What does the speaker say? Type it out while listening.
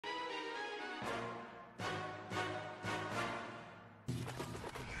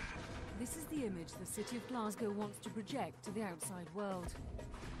This is the image the city of Glasgow wants to project to the outside world.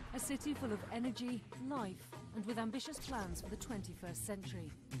 A city full of energy, life, and with ambitious plans for the 21st century.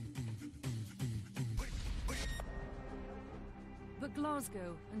 But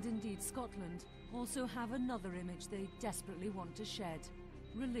Glasgow, and indeed Scotland, also have another image they desperately want to shed: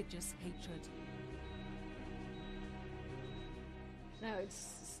 religious hatred. Now,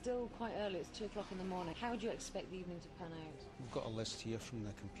 it's still quite early, it's 2 o'clock in the morning. How do you expect the evening to pan out? We've got a list here from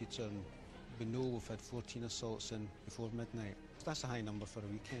the computer, and we know we've had 14 assaults in before midnight. That's a high number for a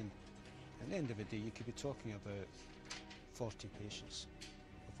weekend. At the end of the day, you could be talking about 40 patients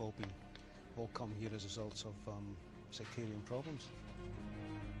who've all come here as results of sectarian problems.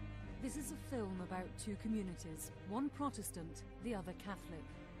 This is a film about two communities, one Protestant, the other Catholic,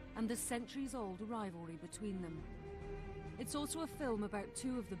 and the centuries-old rivalry between them. It's also a film about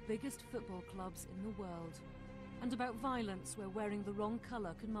two of the biggest football clubs in the world, and about violence where wearing the wrong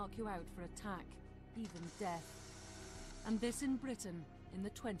colour can mark you out for attack, even death. And this in Britain in the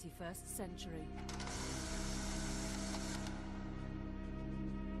 21st century.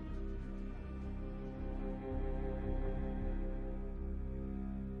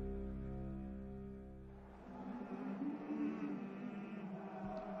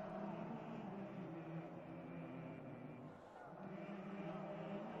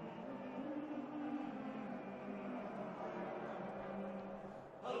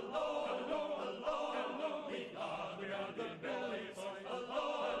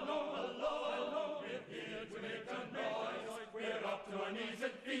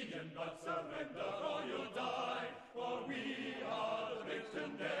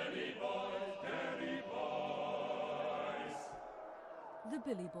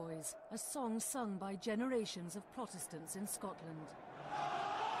 The Billy Boys, a song sung by generations of Protestants in Scotland.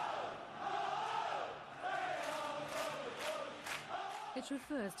 It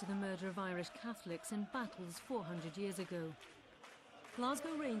refers to the murder of Irish Catholics in battles 400 years ago.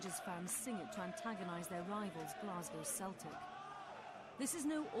 Glasgow Rangers fans sing it to antagonise their rivals, Glasgow Celtic. This is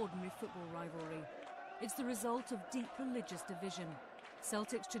no ordinary football rivalry. It's the result of deep religious division.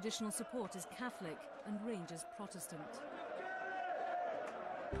 Celtic's traditional support is Catholic and Rangers Protestant.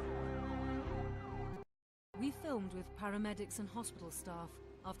 We filmed with paramedics and hospital staff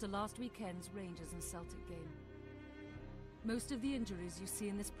after last weekend's Rangers and Celtic game. Most of the injuries you see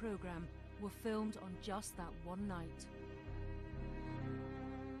in this programme were filmed on just that one night.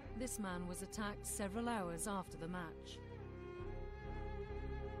 This man was attacked several hours after the match.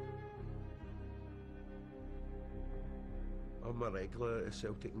 I'm a regular at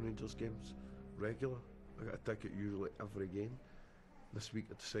Celtic and Rangers games. Regular. I got a ticket usually every game. This week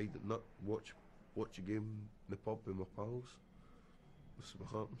I decided not watch a game in the pub with my pals. This is what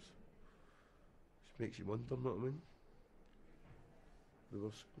happens. Just makes you wonder, know what I mean? There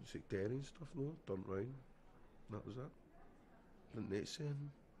was sectarian stuff, no, turned round. That was it. Didn't need to say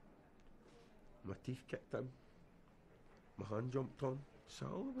anything. My teeth kicked in. My hand jumped on. What's that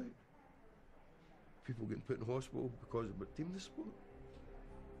all about? People getting put in hospital because of what team they support.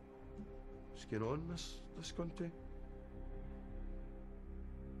 What's going on in this country?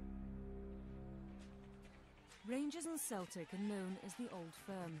 Rangers and Celtic are known as the Old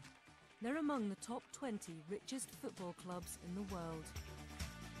Firm. They're among the top 20 richest football clubs in the world.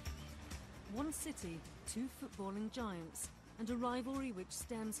 One city, two footballing giants, and a rivalry which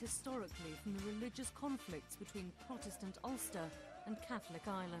stems historically from the religious conflicts between Protestant Ulster and Catholic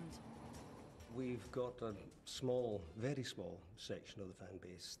Ireland. We've got a small, very small section of the fan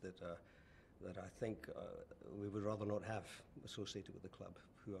base that I think we would rather not have associated with the club,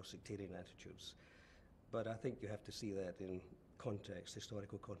 who are sectarian attitudes. But I think you have to see that in context,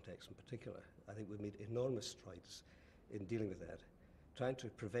 historical context in particular. I think we've made enormous strides in dealing with that, trying to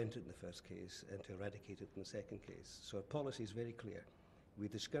prevent it in the first case and to eradicate it in the second case. So our policy is very clear. We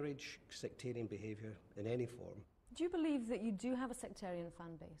discourage sectarian behaviour in any form. Do you believe that you do have a sectarian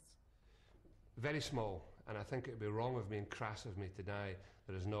fan base? Very small, and I think it would be wrong of me and crass of me to deny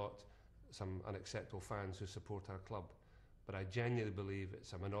there is not some unacceptable fans who support our club. But I genuinely believe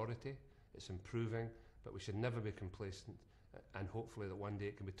it's a minority, it's improving, but we should never be complacent, and hopefully that one day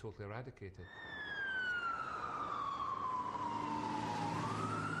it can be totally eradicated.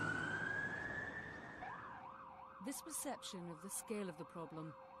 This perception of the scale of the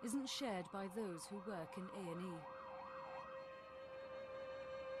problem isn't shared by those who work in A&E.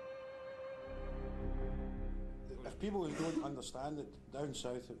 If people who don't understand it, down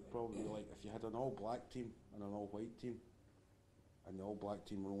south it would probably be like if you had an all-black team and an all-white team, and the all-black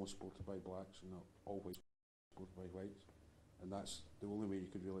team were only supported by blacks and the all-white supported by whites, and that's the only way you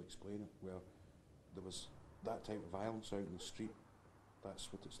could really explain it, where there was that type of violence out in the street.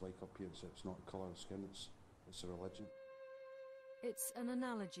 That's what it's like up here. It's not the colour of skin, it's a religion. It's an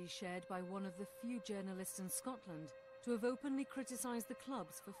analogy shared by one of the few journalists in Scotland to have openly criticised the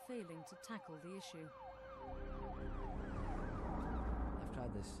clubs for failing to tackle the issue. I've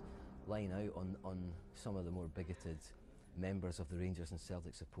tried this line out on some of the more bigoted members of the Rangers and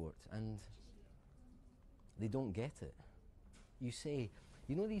Celtic support, and they don't get it. You say,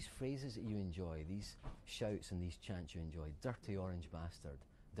 you know these phrases that you enjoy, these shouts and these chants you enjoy, dirty orange bastard,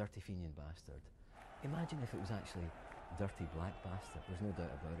 dirty Fenian bastard. Imagine if it was actually dirty black bastard, there's no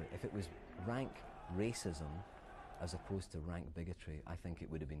doubt about it. If it was rank racism as opposed to rank bigotry, I think it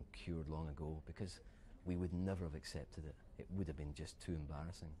would have been cured long ago, because we would never have accepted it. It would have been just too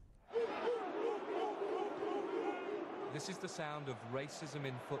embarrassing. This is the sound of racism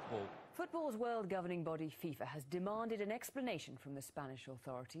in football. Football's world governing body FIFA has demanded an explanation from the Spanish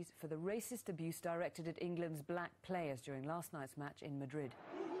authorities for the racist abuse directed at England's black players during last night's match in Madrid.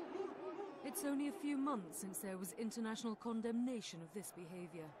 It's only a few months since there was international condemnation of this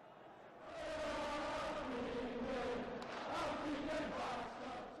behaviour.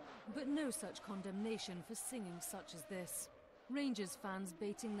 But no such condemnation for singing such as this. Rangers fans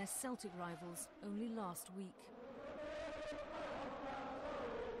baiting their Celtic rivals only last week.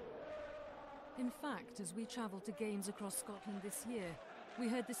 In fact, as we travelled to games across Scotland this year, we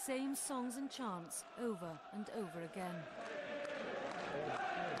heard the same songs and chants over and over again.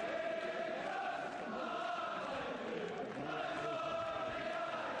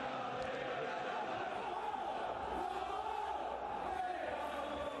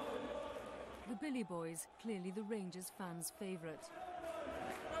 The Billy Boys, clearly the Rangers fans' favourite.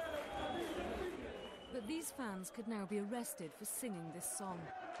 But these fans could now be arrested for singing this song.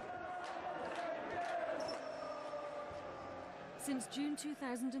 Since June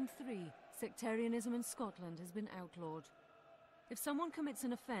 2003, sectarianism in Scotland has been outlawed. If someone commits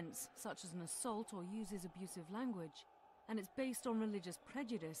an offence, such as an assault or uses abusive language, and it's based on religious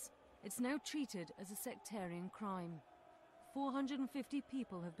prejudice, it's now treated as a sectarian crime. 450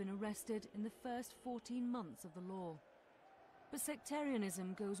 people have been arrested in the first 14 months of the law. But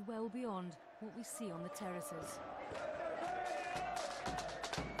sectarianism goes well beyond what we see on the terraces.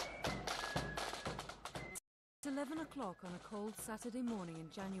 It's 11 o'clock on a cold Saturday morning in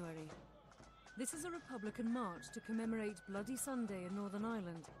January. This is a Republican march to commemorate Bloody Sunday in Northern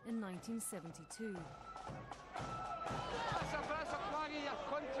Ireland in 1972. That's a flag of your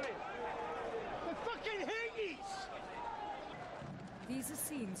country. We fucking hate yous! These are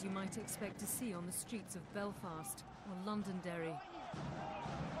scenes you might expect to see on the streets of Belfast or Londonderry.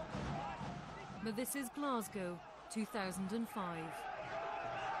 But this is Glasgow, 2005.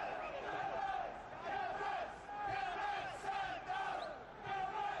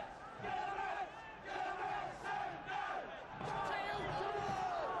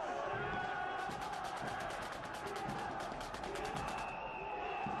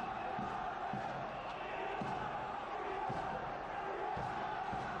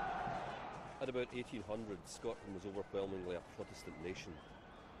 At about 1800, Scotland was overwhelmingly a Protestant nation.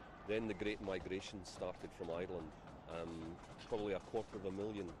 Then the Great Migration started from Ireland, probably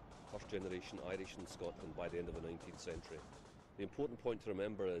 250,000 first-generation Irish in Scotland by the end of the 19th century. The important point to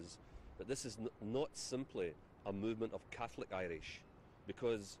remember is that this is not simply a movement of Catholic Irish,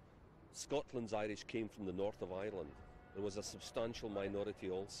 because Scotland's Irish came from the north of Ireland. There was a substantial minority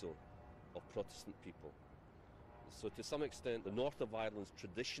also of Protestant people. So to some extent, the north of Ireland's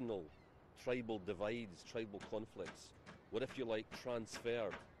traditional tribal divides, tribal conflicts, were, if you like,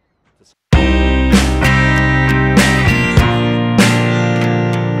 transferred to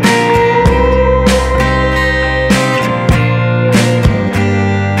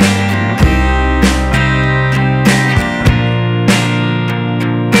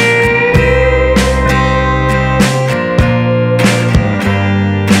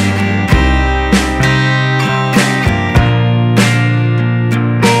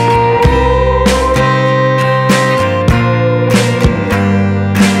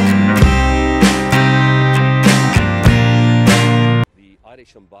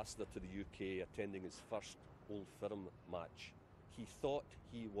ambassador to the UK attending his first Old Firm match. He thought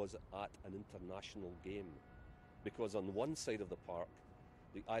he was at an international game, because on one side of the park,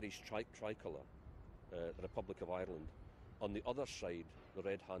 the Irish tricolour, the Republic of Ireland, on the other side, the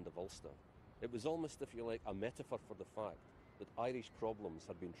Red Hand of Ulster. It was almost, if you like, a metaphor for the fact that Irish problems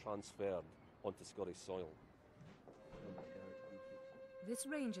had been transferred onto Scottish soil. This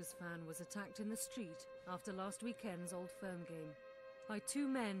Rangers fan was attacked in the street after last weekend's Old Firm game by two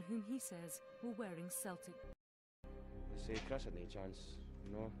men whom he says were wearing Celtic. The say Chris had no chance,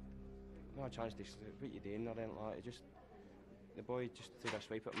 you know. No chance to what you doing or anything like that. The boy just took a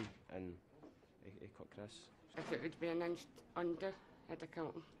swipe at him and he cut Chris. If it would be an inch under, I'd have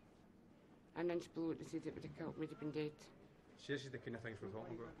killed him. An inch below, they said it would have killed him, would have been dead. See, this is the kind of things we're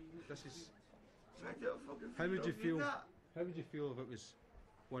talking about. This is... How would you feel? How would you feel if it was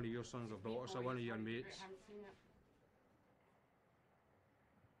one of your sons or daughters or one of your mates?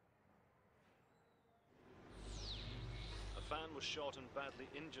 A fan was shot and badly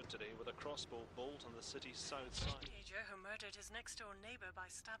injured today with a crossbow bolt on the city's south side. A teenager who murdered his next-door neighbour by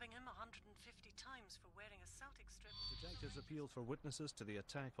stabbing him 150 times for wearing a Celtic strip. Detectives appealed for witnesses to the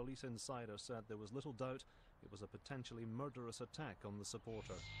attack. Police insider said there was little doubt it was a potentially murderous attack on the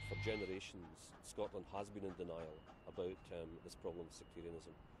supporter. For generations, Scotland has been in denial about this problem of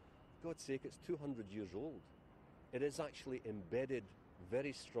sectarianism. For God's sake, it's 200 years old. It is actually embedded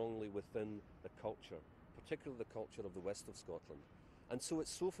very strongly within the culture, particularly the culture of the west of Scotland. And so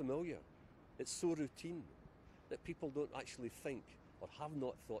it's so familiar, it's so routine, that people don't actually think, or have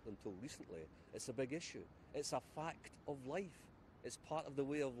not thought until recently, it's a big issue. It's a fact of life. It's part of the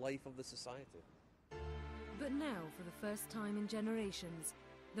way of life of the society. But now, for the first time in generations,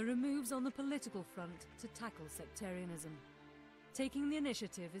 there are moves on the political front to tackle sectarianism. Taking the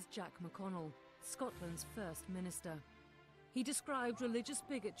initiative is Jack McConnell, Scotland's first minister. He described religious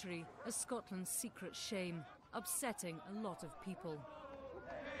bigotry as Scotland's secret shame, upsetting a lot of people.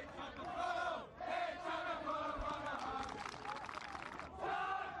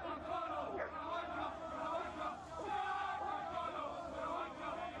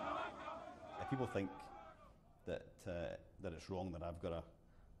 If people think that it's wrong that I've got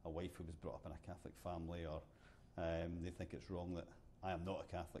a wife who was brought up in a Catholic family, or they think it's wrong that I am not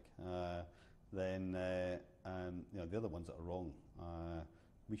a Catholic, then you know, they're the ones that are wrong.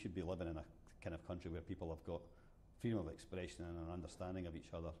 We should be living in a kind of country where people have got freedom of expression and an understanding of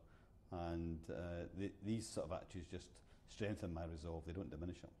each other, and these sort of attitudes just strengthen my resolve, they don't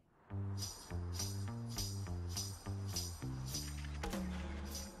diminish it.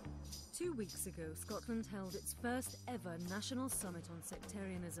 2 weeks ago, Scotland held its first ever national summit on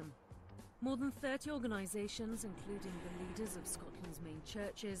sectarianism. More than 30 organisations, including the leaders of Scotland's main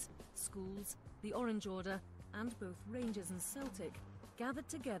churches, schools, the Orange Order, and both Rangers and Celtic, gathered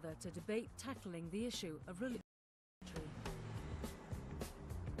together to debate tackling the issue of religion.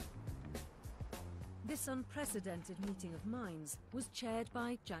 This unprecedented meeting of minds was chaired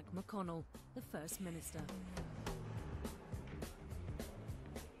by Jack McConnell, the First Minister.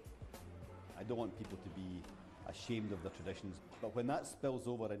 I don't want people to be ashamed of their traditions, but when that spills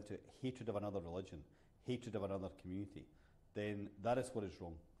over into hatred of another religion, hatred of another community, then that is what is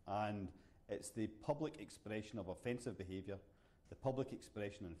wrong. And it's the public expression of offensive behaviour, the public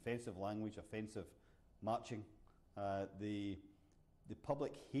expression of offensive language, offensive marching, the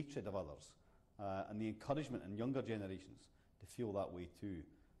public hatred of others, and the encouragement in younger generations to feel that way too,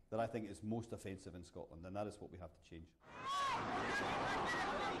 that I think is most offensive in Scotland, and that is what we have to change.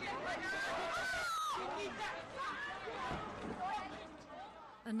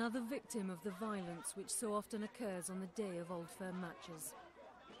 Another victim of the violence which so often occurs on the day of Old Firm matches.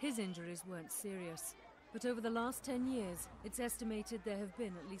 His injuries weren't serious, but over the last 10 years, it's estimated there have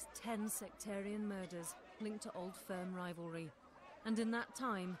been at least 10 sectarian murders linked to Old Firm rivalry, and in that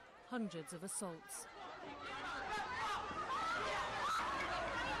time, hundreds of assaults.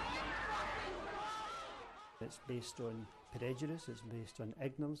 It's based on prejudice, it's based on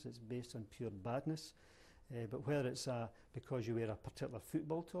ignorance, it's based on pure badness. But whether it's because you wear a particular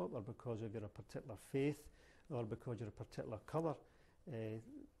football top, or because you've got a particular faith, or because you're a particular colour, you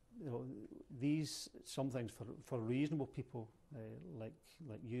know, these some things for reasonable people like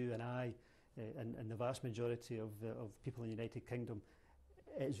you and I, and the vast majority of people in the United Kingdom,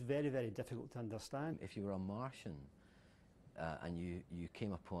 it's very, very difficult to understand. If you were a Martian and you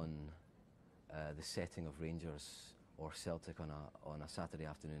came upon the setting of Rangers or Celtic on a Saturday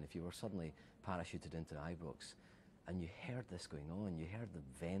afternoon, if you were suddenly parachuted into Ibrox and you heard this going on, you heard the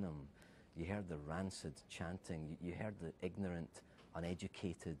venom, you heard the rancid chanting, you heard the ignorant,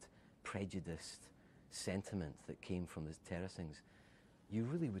 uneducated, prejudiced sentiment that came from the terracings, you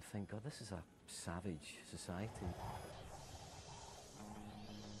really would think, God, this is a savage society.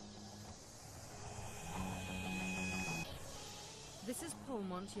 This is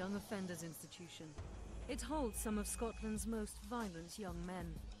Polmont Young Offenders Institution. It holds some of Scotland's most violent young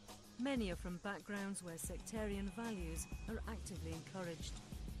men. Many are from backgrounds where sectarian values are actively encouraged.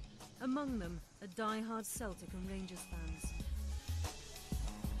 Among them are die-hard Celtic and Rangers fans.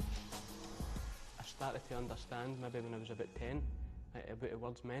 I started to understand maybe when I was about 10 what the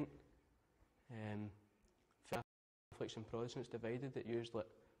words meant. Catholics and Protestants divided that used like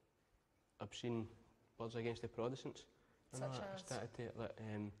obscene words against the Protestants. Such as? Started to like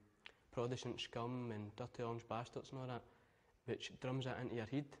Protestant scum and dirty orange bastards and all that, which drums that into your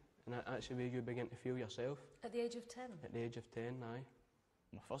head, and that's the way you begin to feel yourself. At the age of 10? At the age of 10, aye.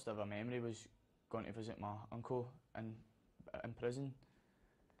 My first ever memory was going to visit my uncle in prison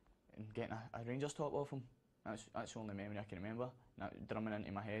and getting a Rangers top off him. That's the only memory I can remember. That drumming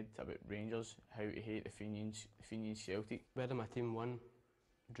into my head about Rangers, how to hate the Fenians Celtic. Whether my team won,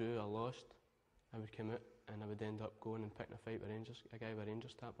 drew or lost, I would come out and I would end up going and picking a fight with Rangers, a guy with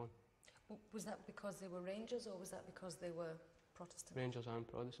Rangers tap on. Was that because they were Rangers or was that because they were Protestant? Rangers and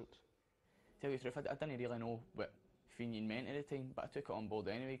Protestants. Tell you the truth, I didn't really know what Fenian meant at the time, but I took it on board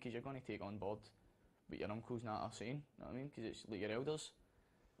anyway, because you're going to take on board what your uncles and that are saying, you know what I mean, because it's like your elders.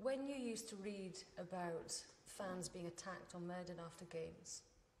 When you used to read about fans being attacked or murdered after games,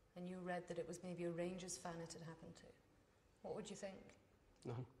 and you read that it was maybe a Rangers fan it had happened to, what would you think?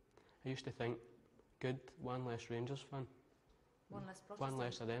 Nothing. I used to think, good, one less Rangers fan. One less Protestant? One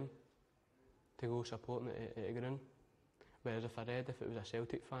less of them to go supporting it at the ground. Whereas if I read if it was a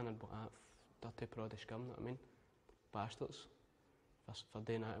Celtic fan, I'd be like, dirty Protestant scum, you know what I mean? Bastards. For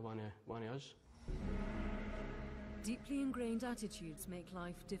doing that to one of us. Deeply ingrained attitudes make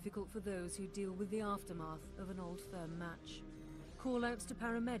life difficult for those who deal with the aftermath of an old firm match. Call-outs to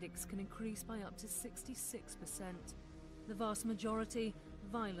paramedics can increase by up to 66%. The vast majority,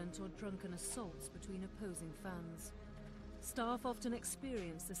 violent or drunken assaults between opposing fans. Staff often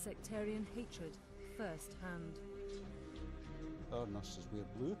experience the sectarian hatred firsthand. Our nurses wear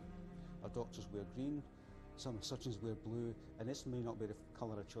blue, our doctors wear green, some surgeons wear blue, and this may not be the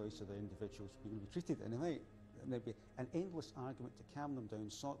colour of choice of the individuals who are going to be treated, and it might be an endless argument to calm them down,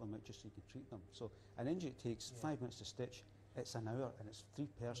 sort them out just so you can treat them. So an injury takes 5 minutes to stitch, it's an hour, and it's 3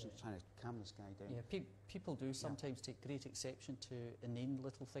 persons trying to calm this guy down. Yeah, people do sometimes take great exception to inane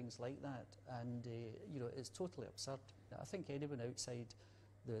little things like that, and you know, it's totally absurd. I think anyone outside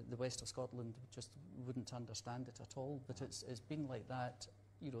the west of Scotland just wouldn't understand it at all, but it's been like that,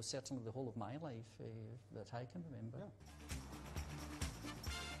 you know, certainly the whole of my life that I can remember. Yeah.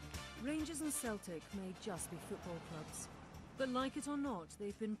 Rangers and Celtic may just be football clubs, but like it or not,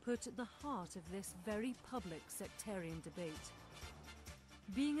 they've been put at the heart of this very public sectarian debate.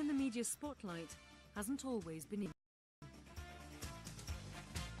 Being in the media spotlight hasn't always been easy.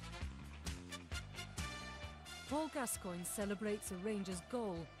 Paul Gascoigne celebrates a Rangers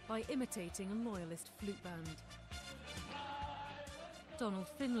goal by imitating a loyalist flute band. Donald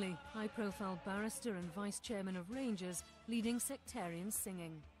Finlay, high-profile barrister and vice-chairman of Rangers, leading sectarian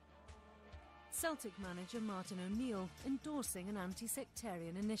singing. Celtic manager Martin O'Neill endorsing an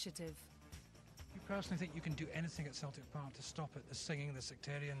anti-sectarian initiative. You personally think you can do anything at Celtic Park to stop it, the singing, the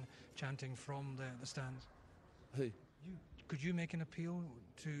sectarian chanting from the stands? Who? You. Could you make an appeal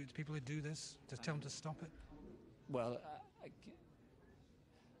to the people who do this, to tell them to stop it? Well,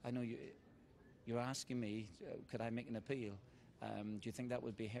 I know you're asking me, could I make an appeal? Do you think that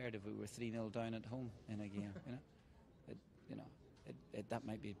would be heard if we were 3-0 down at home in a game? That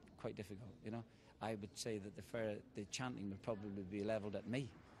might be quite difficult. You know, I would say that the chanting would probably be levelled at me,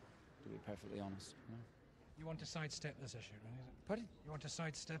 to be perfectly honest. You know? You want to sidestep this issue, really? Is it? Pardon? You want to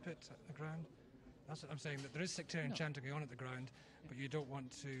sidestep it at the ground? That's what I'm saying. That there is sectarian chanting going on at the ground, but you don't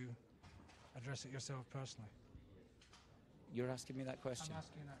want to address it yourself personally. You're asking me that question? I'm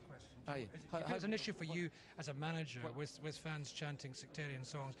asking that question. Are you? If it's an issue for you as a manager with fans chanting sectarian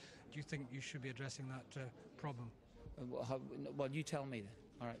songs, do you think you should be addressing that problem? Well, you tell me then.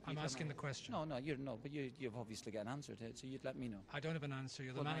 All right. I'm asking the question. But you've obviously got an answer to it, so you'd let me know. I don't have an answer.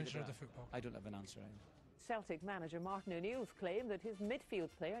 You're the manager of the football. I don't have an answer either. Celtic manager Martin O'Neill's claim that his midfield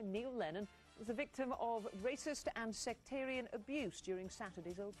player, Neil Lennon, was the victim of racist and sectarian abuse during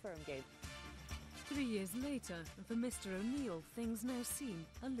Saturday's Old Firm game. 3 years later, and for Mr. O'Neill, things now seem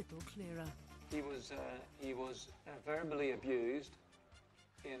a little clearer. He was verbally abused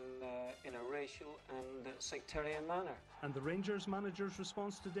in a racial and sectarian manner. And the Rangers manager's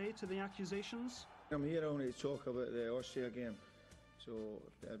response today to the accusations? I'm here only to talk about the Austria game, so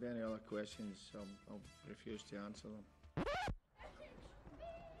if there are any other questions, I'll refuse to answer them.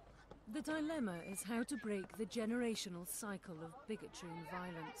 The dilemma is how to break the generational cycle of bigotry and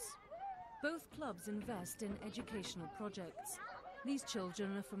violence. Both clubs invest in educational projects. These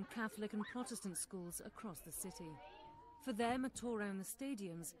children are from Catholic and Protestant schools across the city. For them, a tour around the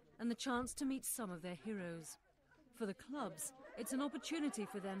stadiums and the chance to meet some of their heroes. For the clubs, it's an opportunity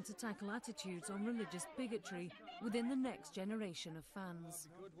for them to tackle attitudes on religious bigotry within the next generation of fans.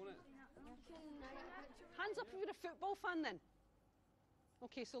 Hands up if you're a football fan then.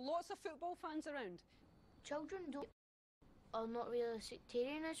 Okay, so lots of football fans around. Children don't are not really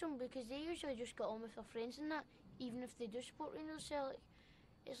sectarianism, because they usually just get on with their friends and that, even if they do support Rangers Celtic.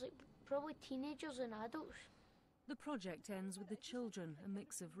 It's like probably teenagers and adults. The project ends with the children, a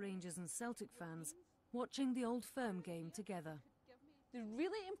mix of Rangers and Celtic fans, watching the Old Firm game together. The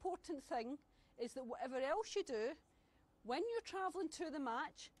really important thing is that whatever else you do, when you're travelling to the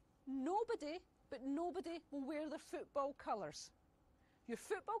match, nobody will wear their football colours. Your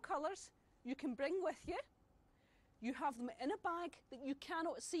football colours you can bring with you. You have them in a bag that you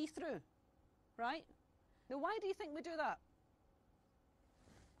cannot see through, right? Now, why do you think we do that?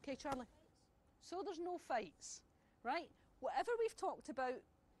 Okay, Charlie. So there's no fights, right? Whatever we've talked about,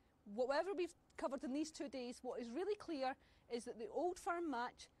 whatever we've covered in these 2 days, what is really clear is that the Old Firm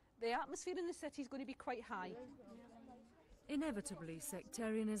match, the atmosphere in the city is going to be quite high. Inevitably,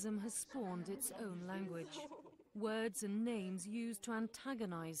 sectarianism has spawned its own language. Words and names used to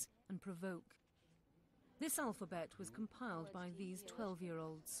antagonise and provoke. This alphabet was compiled by these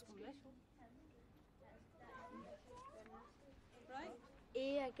 12-year-olds.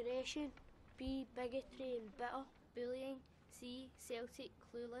 A, aggression. B, bigotry and bitter. Bullying. C, Celtic,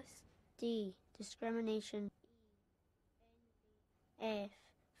 clueless. D, discrimination. F,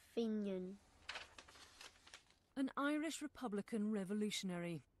 Fenian. An Irish Republican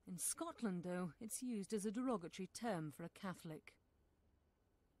revolutionary. In Scotland, though, it's used as a derogatory term for a Catholic.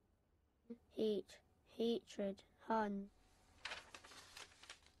 H, hatred. Hun.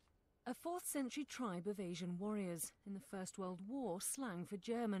 A 4th century tribe of Asian warriors. In the First World War, slang for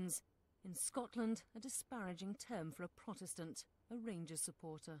Germans. In Scotland, a disparaging term for a Protestant, a Rangers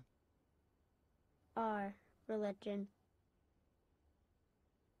supporter. R, religion.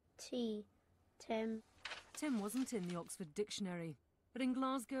 T, Tim. Tim wasn't in the Oxford Dictionary, but in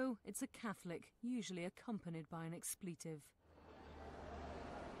Glasgow it's a Catholic, usually accompanied by an expletive.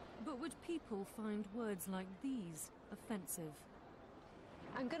 But would people find words like these offensive?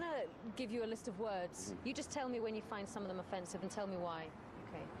 I'm going to give you a list of words. You just tell me when you find some of them offensive and tell me why.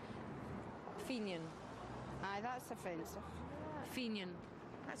 Okay. Fenian. Aye, that's offensive. Fenian.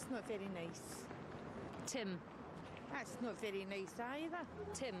 That's not very nice. Tim. That's not very nice either.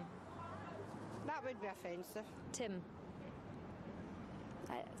 Tim. That would be offensive. Tim.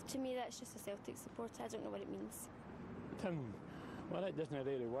 To me, that's just a Celtic supporter. I don't know what it means. Tim. Well, it doesn't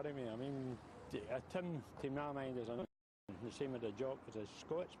really worry me. I mean, a Tim, to my mind, is the same as a jock as a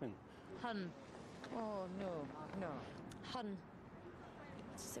Scotsman. Hun. Oh, no. Hun.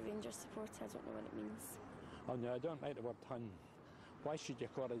 Just a Rangers supporter. I don't know what it means. Oh no, I don't like the word Hun. Why should you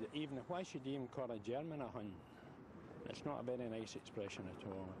even call a German a Hun? It's not a very nice expression at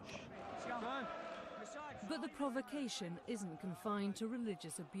all. But the provocation isn't confined to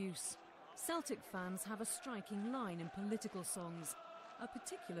religious abuse. Celtic fans have a striking line in political songs. A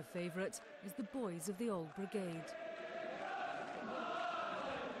particular favourite is The Boys of the Old Brigade.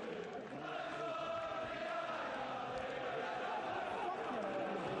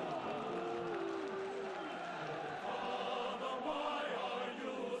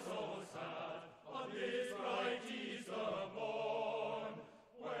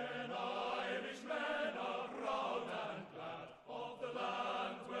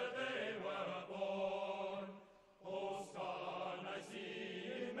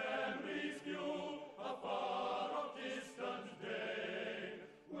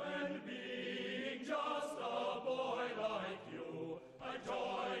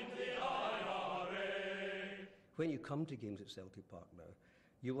 When you come to games at Celtic Park now,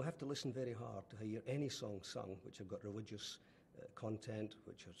 you will have to listen very hard to hear any song sung which have got religious content,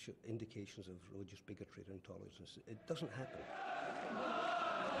 which are indications of religious bigotry or intolerance. It doesn't happen.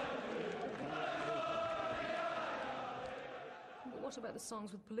 But what about the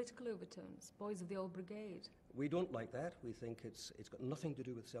songs with political overtones? Boys of the Old Brigade. We don't like that. We think it's got nothing to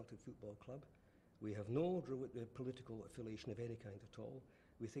do with Celtic Football Club. We have no political affiliation of any kind at all.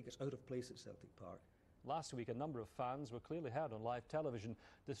 We think it's out of place at Celtic Park. Last week, a number of fans were clearly heard on live television,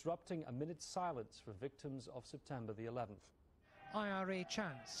 disrupting a minute's silence for victims of September the 11th. IRA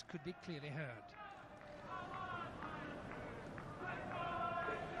chants could be clearly heard.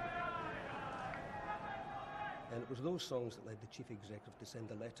 And it was those songs that led the chief executive to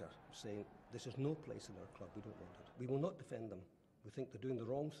send a letter saying, this is no place in our club, we don't want it. We will not defend them. We think they're doing the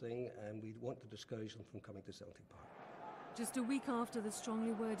wrong thing and we want to discourage them from coming to Celtic Park. Just a week after the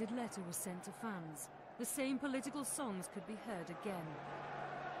strongly worded letter was sent to fans, the same political songs could be heard again.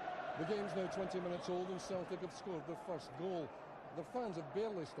 The game's now 20 minutes old and Celtic have scored their first goal. The fans have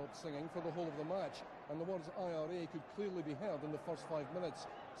barely stopped singing for the whole of the match, and the words IRA could clearly be heard in the first 5 minutes,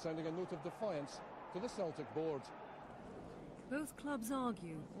 sending a note of defiance to the Celtic board. Both clubs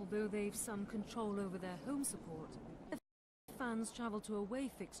argue, although they've some control over their home support, fans travel to away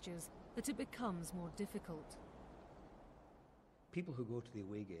fixtures that it becomes more difficult. People who go to the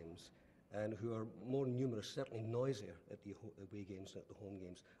away games and who are more numerous, certainly noisier at the away games than at the home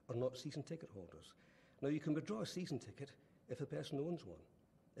games, are not season ticket holders. Now, you can withdraw a season ticket if the person owns one.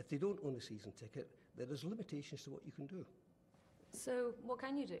 If they don't own a season ticket, there is limitations to what you can do. So what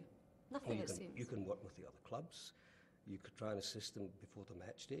can you do? Nothing, Well, it seems. you can work with the other clubs. You could try and assist them before the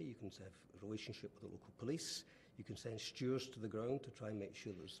match day. You can have a relationship with the local police. You can send stewards to the ground to try and make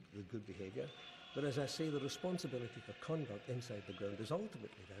sure there's the good behaviour. But as I say, the responsibility for conduct inside the ground is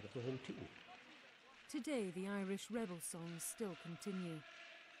ultimately that of the home team. Today, the Irish rebel songs still continue.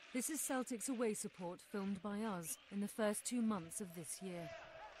 This is Celtic's away support filmed by us in the first 2 months of this year.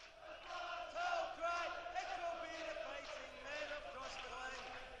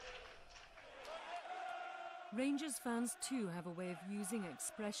 Rangers fans too have a way of using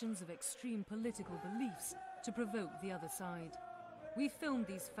expressions of extreme political beliefs to provoke the other side. We filmed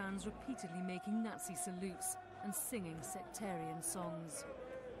these fans repeatedly making Nazi salutes and singing sectarian songs.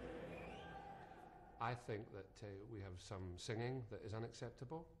 I think that we have some singing that is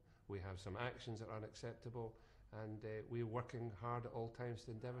unacceptable, we have some actions that are unacceptable, and we're working hard at all times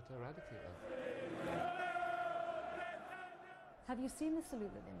to endeavour to eradicate that. Have you seen the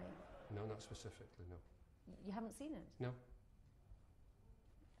salute that they made? No, not specifically, no. You haven't seen it? No.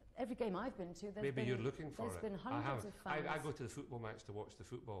 Every game I've been to, Maybe you're looking for there's it. been hundreds of fans. I go to the football match to watch the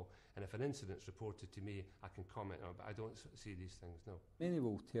football, and if an incident's reported to me, I can comment on it, but I don't see these things, no. Many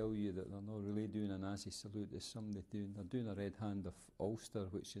will tell you that they're not really doing a Nazi salute, there's somebody they're doing a red hand of Ulster,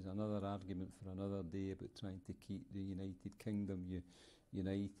 which is another argument for another day about trying to keep the United Kingdom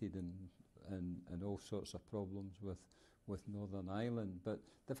united and all sorts of problems with Northern Ireland. But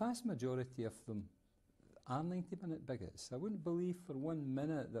the vast majority of them are 90-minute bigots. I wouldn't believe for 1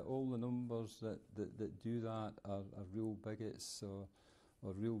 minute that all the numbers that do that are real bigots or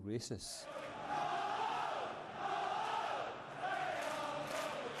real racists.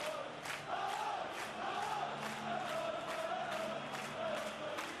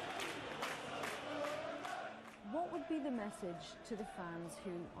 What would be the message to the fans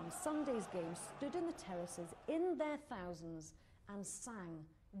who, on Sunday's game, stood in the terraces in their thousands and sang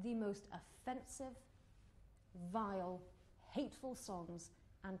the most offensive, vile, hateful songs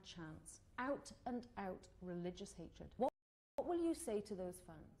and chants, out and out religious hatred? What will you say to those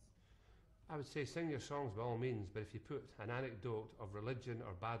fans? I would say sing your songs by all means, but if you put an anecdote of religion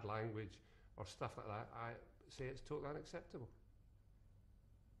or bad language or stuff like that, I say it's totally unacceptable.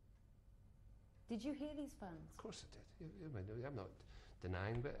 Did you hear these fans? Of course I did. I'm not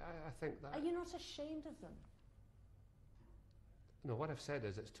denying, but I think that... Are you not ashamed of them? No, what I've said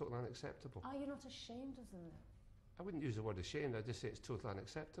is it's totally unacceptable. Are you not ashamed of them, though? I wouldn't use the word ashamed, I'd just say it's totally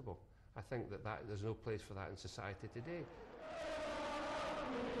unacceptable. I think that there's no place for that in society today.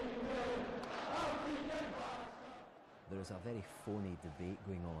 There is a very phony debate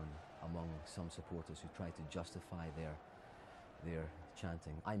going on among some supporters who try to justify their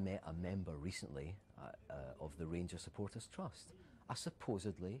chanting. I met a member recently of the Rangers Supporters Trust, a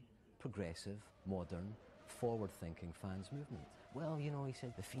supposedly progressive, modern, forward-thinking fans movement. Well, you know, he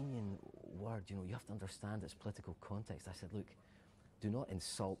said, the Fenian word, you know, you have to understand its political context. I said, look, do not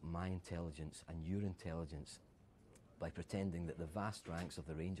insult my intelligence and your intelligence by pretending that the vast ranks of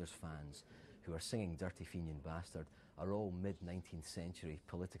the Rangers fans who are singing Dirty Fenian Bastard are all mid-19th century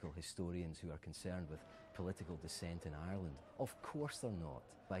political historians who are concerned with political dissent in Ireland. Of course they're not.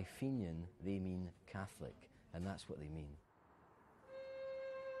 By Fenian, they mean Catholic, and that's what they mean.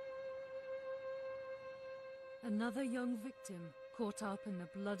 Another young victim caught up in the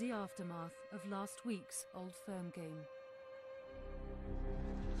bloody aftermath of last week's Old Firm game.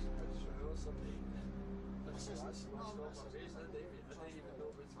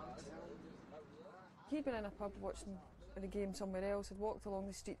 He'd been in a pub watching the game somewhere else, had walked along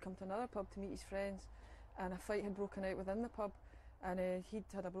the street, come to another pub to meet his friends, and a fight had broken out within the pub, and he'd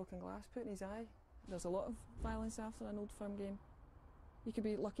had a broken glass put in his eye. There's a lot of violence after an Old Firm game. You could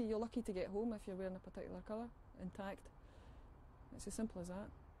be lucky, you're lucky to get home if you're wearing a particular colour, intact. It's as simple as that.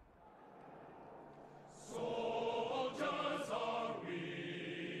 Soldiers are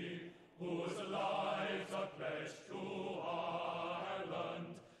we, whose lives are pledged to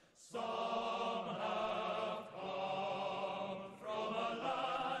Ireland. Some have come from a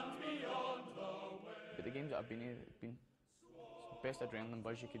land beyond the way. But the games that I've been in have been the best adrenaline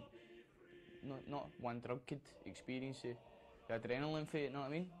buzz you could, not one drug could experience the adrenaline for it, you know what I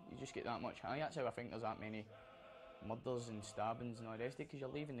mean? You just get that much high. That's how I think there's that many murders and stabbings and all the rest of it, because you're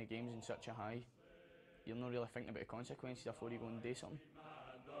leaving the games in such a high, you're not really thinking about the consequences before you go and do something.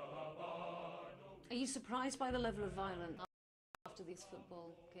 Are you surprised by the level of violence? after these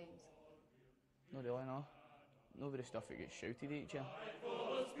football games? Not really, no. No very stuff that gets shouted at each other.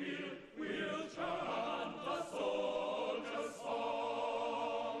 We'll chant the soldier's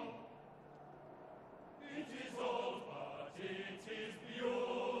song. It is old, but it is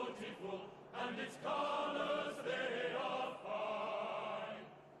beautiful, and its colours they are fine.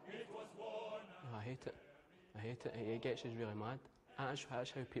 It was worn. I hate it. I hate it. It gets us really mad. That's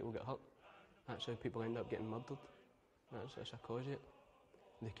how people get hurt. That's how people end up getting murdered. That's a cause of it.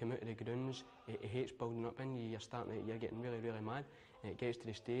 They come out of the grounds, it hates building up in you, you're getting really, really mad, and it gets to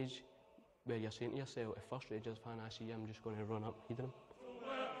the stage where you're saying to yourself, if first Rangers fan I see, I'm just going to run up and head him.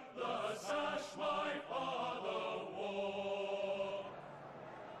 The sash my father wore.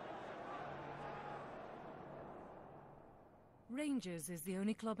 Rangers is the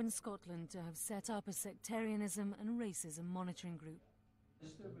only club in Scotland to have set up a sectarianism and racism monitoring group.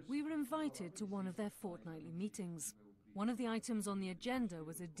 We were invited to one of their fortnightly meetings. One of the items on the agenda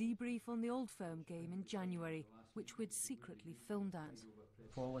was a debrief on the Old Firm game in January, which we'd secretly filmed at.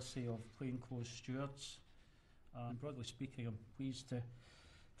 Policy of plainclothes stewards. Broadly speaking, I'm pleased to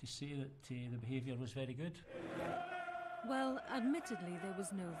say that the behaviour was very good. Well, admittedly there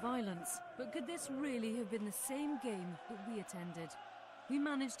was no violence, but could this really have been the same game that we attended? We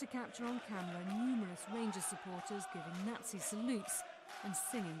managed to capture on camera numerous Rangers supporters giving Nazi salutes and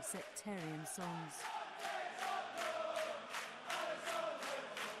singing sectarian songs.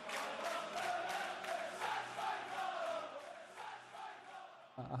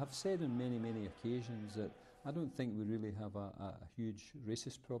 I have said on many, many occasions that I don't think we really have a huge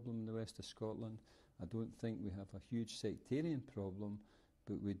racist problem in the west of Scotland. I don't think we have a huge sectarian problem,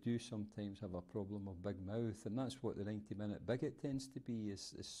 but we do sometimes have a problem of big mouth, and that's what the 90-minute bigot tends to be,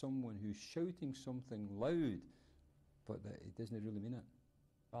 is someone who's shouting something loud, but that he doesn't really mean it.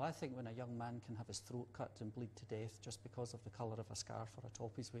 Well, I think when a young man can have his throat cut and bleed to death just because of the colour of a scarf or a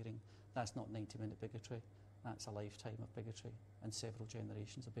top he's wearing, that's not 90-minute bigotry. That's a lifetime of bigotry and several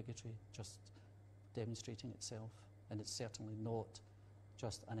generations of bigotry just demonstrating itself, and it's certainly not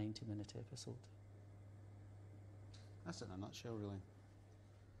just a 90-minute episode. That's it in a nutshell, really.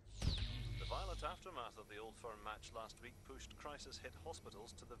 The violent aftermath of the Old Firm match last week pushed crisis-hit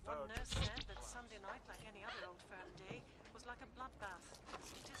hospitals to the verge. One nurse said that Sunday night, like any other Old Firm day, was like a bloodbath.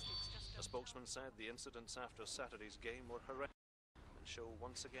 Statistics just... A spokesman said the incidents after Saturday's game were horrific and show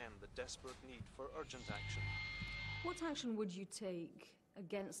once again the desperate need for urgent action. What action would you take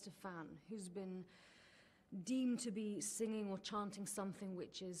against a fan who's been deemed to be singing or chanting something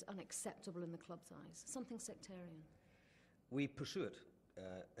which is unacceptable in the club's eyes, something sectarian? We pursue it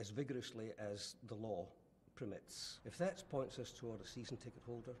as vigorously as the law permits. If that points us toward a season ticket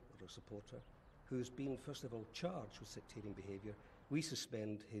holder or a supporter who's been, first of all, charged with sectarian behaviour, we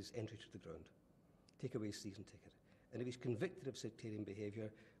suspend his entry to the ground, take away his season ticket. And if he's convicted of sectarian behaviour,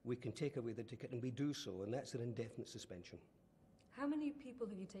 we can take away the ticket, and we do so, and that's an indefinite suspension. How many people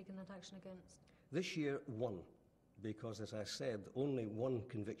have you taken that action against? This year, one, because, as I said, only one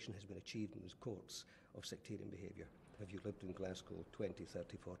conviction has been achieved in the courts of sectarian behaviour. Have you lived in Glasgow 20,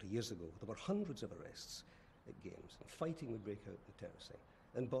 30, 40 years ago? There were hundreds of arrests at games, and fighting would break out in the terracing,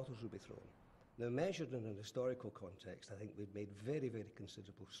 and bottles would be thrown. Now, measured in an historical context, I think we've made very, very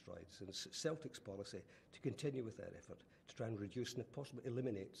considerable strides, and it's Celtic's policy to continue with that effort to try and reduce and, if possible,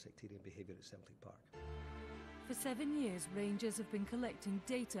 eliminate sectarian behaviour at Celtic Park. For 7 years, Rangers have been collecting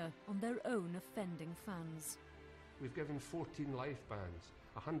data on their own offending fans. We've given 14 life bans,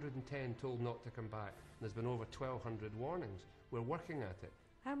 110 told not to come back, and there's been over 1,200 warnings. We're working at it.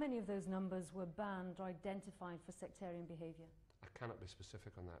 How many of those numbers were banned or identified for sectarian behaviour? I cannot be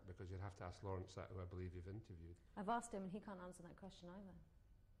specific on that because you'd have to ask Lawrence that, who I believe you've interviewed. I've asked him and he can't answer that question either.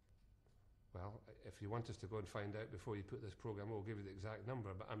 Well, if you want us to go and find out before you put this programme, we'll give you the exact number,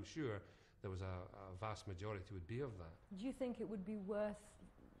 but I'm sure there was a vast majority would be of that. Do you think it would be worth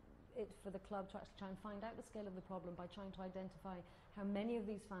it for the club to actually try and find out the scale of the problem by trying to identify how many of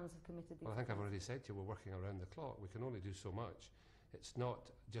these fans have committed these Well, I think I've offences? already said to you, we're working around the clock. We can only do so much. It's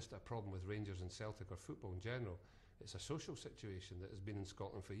not just a problem with Rangers and Celtic or football in general. It's a social situation that has been in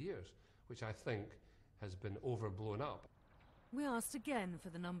Scotland for years, which I think has been overblown up. We asked again for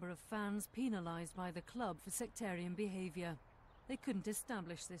the number of fans penalised by the club for sectarian behaviour. They couldn't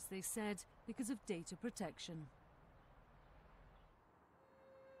establish this, they said, because of data protection.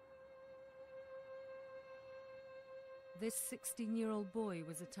 This 16-year-old boy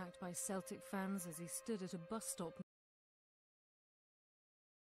was attacked by Celtic fans as he stood at a bus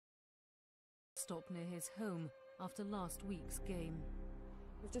stop near his home after last week's game.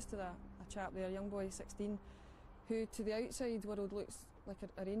 We've just had a chap there, a young boy, 16, who to the outside world looks like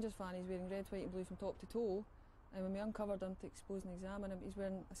a Rangers fan. He's wearing red, white and blue from top to toe, and when we uncovered him to expose and examine him, he's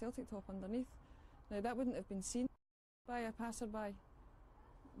wearing a Celtic top underneath. Now that wouldn't have been seen by a passerby,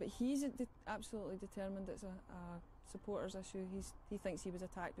 but he's absolutely determined it's a supporters issue. He thinks he was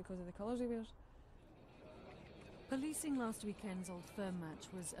attacked because of the colours he wears. Policing last weekend's Old Firm match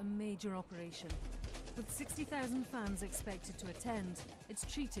was a major operation. With 60,000 fans expected to attend, it's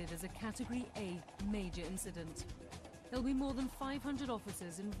treated as a Category A major incident. There'll be more than 500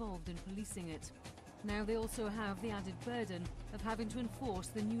 officers involved in policing it. Now they also have the added burden of having to enforce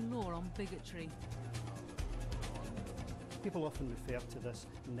the new law on bigotry. People often refer to this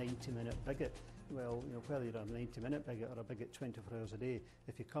 90-minute bigot. Well, you know, whether you're a 90-minute bigot or a bigot 24 hours a day,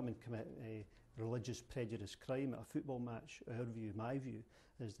 if you come and commit a religious prejudice crime at a football match, our view, my view,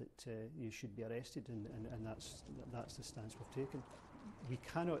 is that you should be arrested, and that's the stance we've taken. We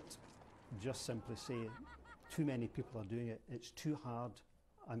cannot just simply say too many people are doing it, it's too hard,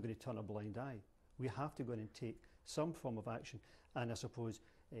 I'm going to turn a blind eye. We have to go in and take some form of action, and I suppose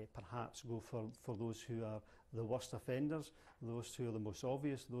perhaps go for those who are the worst offenders, those who are the most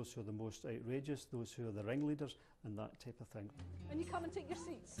obvious, those who are the most outrageous, those who are the ringleaders, and that type of thing. And you come and take your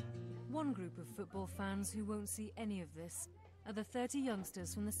seats. One group of football fans who won't see any of this are the 30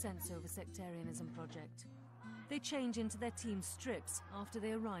 youngsters from the Sense Over Sectarianism project. They change into their team strips after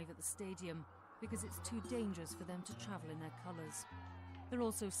they arrive at the stadium because it's too dangerous for them to travel in their colours. They're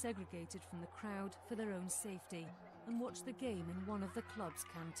also segregated from the crowd for their own safety and watch the game in one of the club's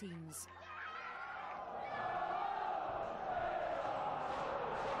canteens.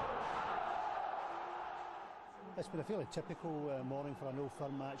 It's been a fairly typical morning for an Old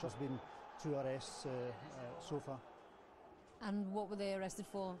Firm match. There's been 2 arrests so far. And what were they arrested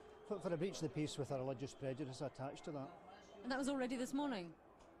for? For a breach of the peace with a religious prejudice attached to that. And that was already this morning?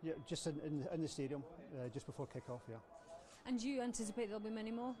 Yeah, just in the stadium, just before kick-off, yeah. And do you anticipate there'll be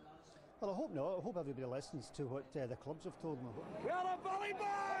many more? Well, I hope not. I hope everybody listens to what the clubs have told them. We are the Valley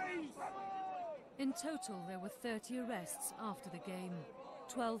Boys! In total, there were 30 arrests after the game.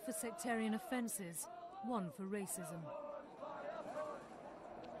 12 for sectarian offences, 1 for racism.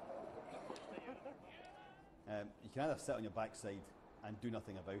 You can either sit on your backside and do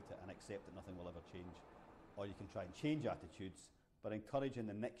nothing about it and accept that nothing will ever change, or you can try and change attitudes, but encouraging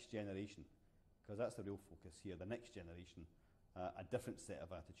the next generation, because that's the real focus here, the next generation, a different set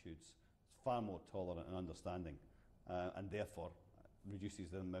of attitudes, far more tolerant and understanding, and therefore reduces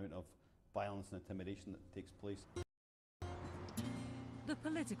the amount of violence and intimidation that takes place. The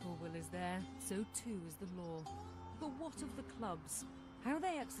political will is there, so too is the law. But what of the clubs? How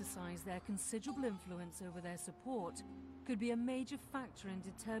they exercise their considerable influence over their support could be a major factor in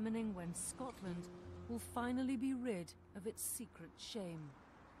determining when Scotland will finally be rid of its secret shame.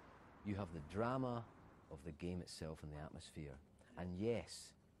 You have the drama of the game itself and the atmosphere. And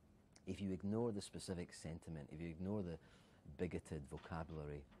yes, if you ignore the specific sentiment, if you ignore the bigoted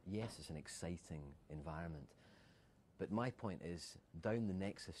vocabulary, yes, it's an exciting environment. But my point is, down the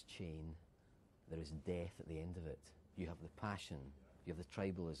nexus chain, there is death at the end of it. You have the passion, you have the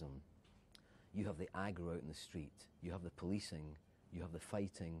tribalism, you have the aggro out in the street, you have the policing, you have the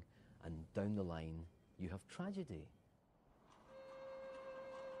fighting, and down the line, you have tragedy.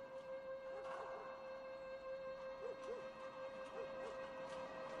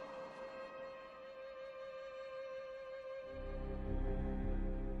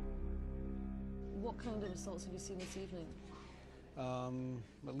 What kind of assaults have you seen this evening?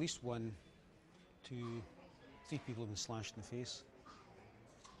 At least 1, 2, 3 people have been slashed in the face.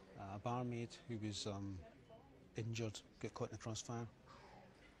 A barmaid who was injured, got caught in the crossfire.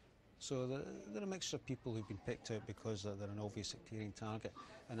 So there are a mixture of people who've been picked out because they're an obvious sectarian target,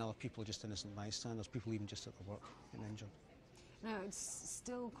 and other people are just innocent bystanders, people even just at their work getting injured. Now, it's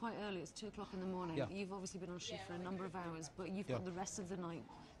still quite early, it's 2 o'clock in the morning. Yeah. You've obviously been on shift for a number of hours, but you've got the rest of the night.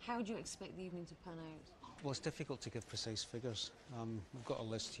 How do you expect the evening to pan out? Well, it's difficult to give precise figures. We've got a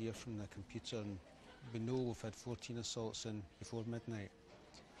list here from the computer, and we know we've had 14 assaults in before midnight.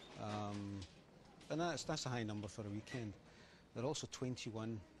 And that's a high number for a weekend. There are also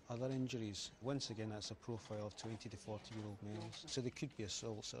 21 other injuries. Once again, that's a profile of 20 to 40-year-old males. So there could be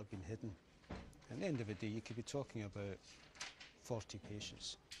assaults that have been hidden. At the end of the day, you could be talking about 40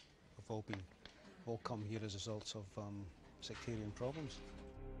 patients who've all come here as a result of sectarian problems.